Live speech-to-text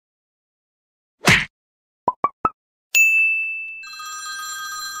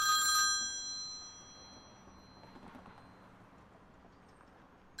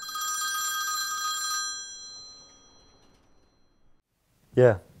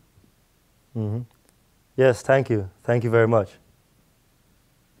Yeah. Mm-hmm. Yes, thank you. Thank you very much.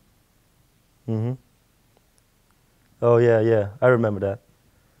 Mm-hmm. Oh, yeah, I remember that.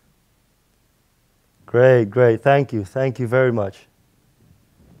 Great, thank you very much.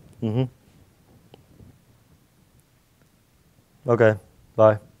 Mm-hmm. Okay,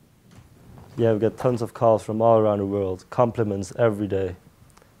 bye. Yeah, we get tons of calls from all around the world, compliments every day,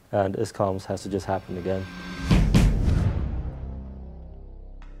 and ISCOMS has to just happen again.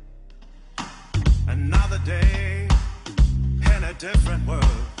 Another day in a different world.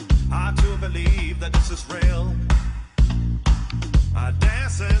 Hard to believe that this is real. I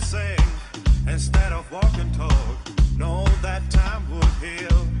dance and sing instead of walk and talk. Know that time would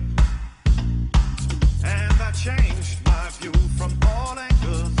heal. And that changed my view from all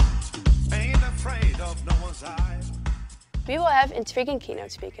angles. Ain't afraid of no one's eye. We will have intriguing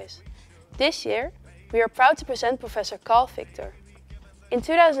keynote speakers. This year, we are proud to present Professor Carl Victor. In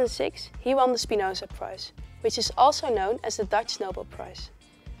 2006, he won the Spinoza Prize, which is also known as the Dutch Nobel Prize.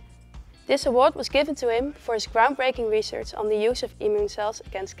 This award was given to him for his groundbreaking research on the use of immune cells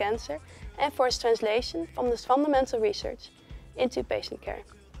against cancer and for his translation from this fundamental research into patient care.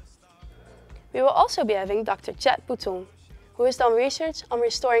 We will also be having Dr. Chad Bouton, who has done research on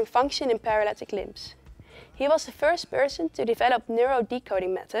restoring function in paralytic limbs. He was the first person to develop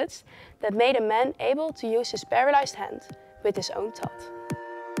neurodecoding methods that made a man able to use his paralyzed hand with his own thought.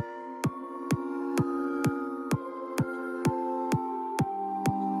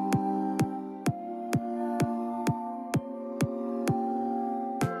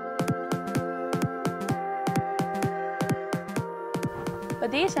 But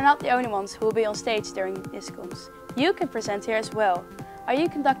these are not the only ones who will be on stage during ISCOMS. You can present here as well. Are you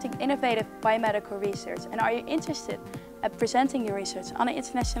conducting innovative biomedical research and are you interested at presenting your research on an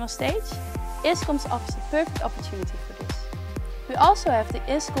international stage? ISCOMS offers the perfect opportunity for this. We also have the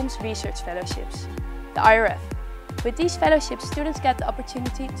ISCOMS Research Fellowships, the IRF. With these fellowships, students get the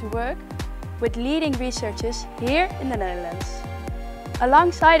opportunity to work with leading researchers here in the Netherlands.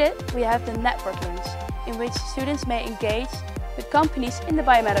 Alongside it, we have the Network Lunch, in which students may engage with companies in the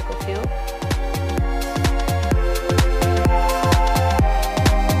biomedical field.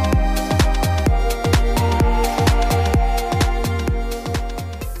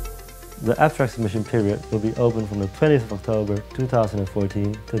 The abstract submission period will be open from the 20th of October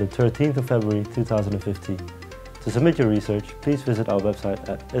 2014 to the 13th of February 2015. To submit your research, please visit our website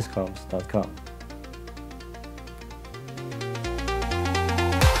at iscoms.com.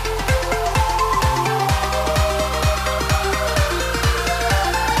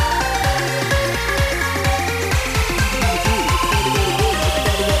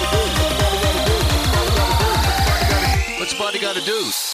 What's Buddy gotta do?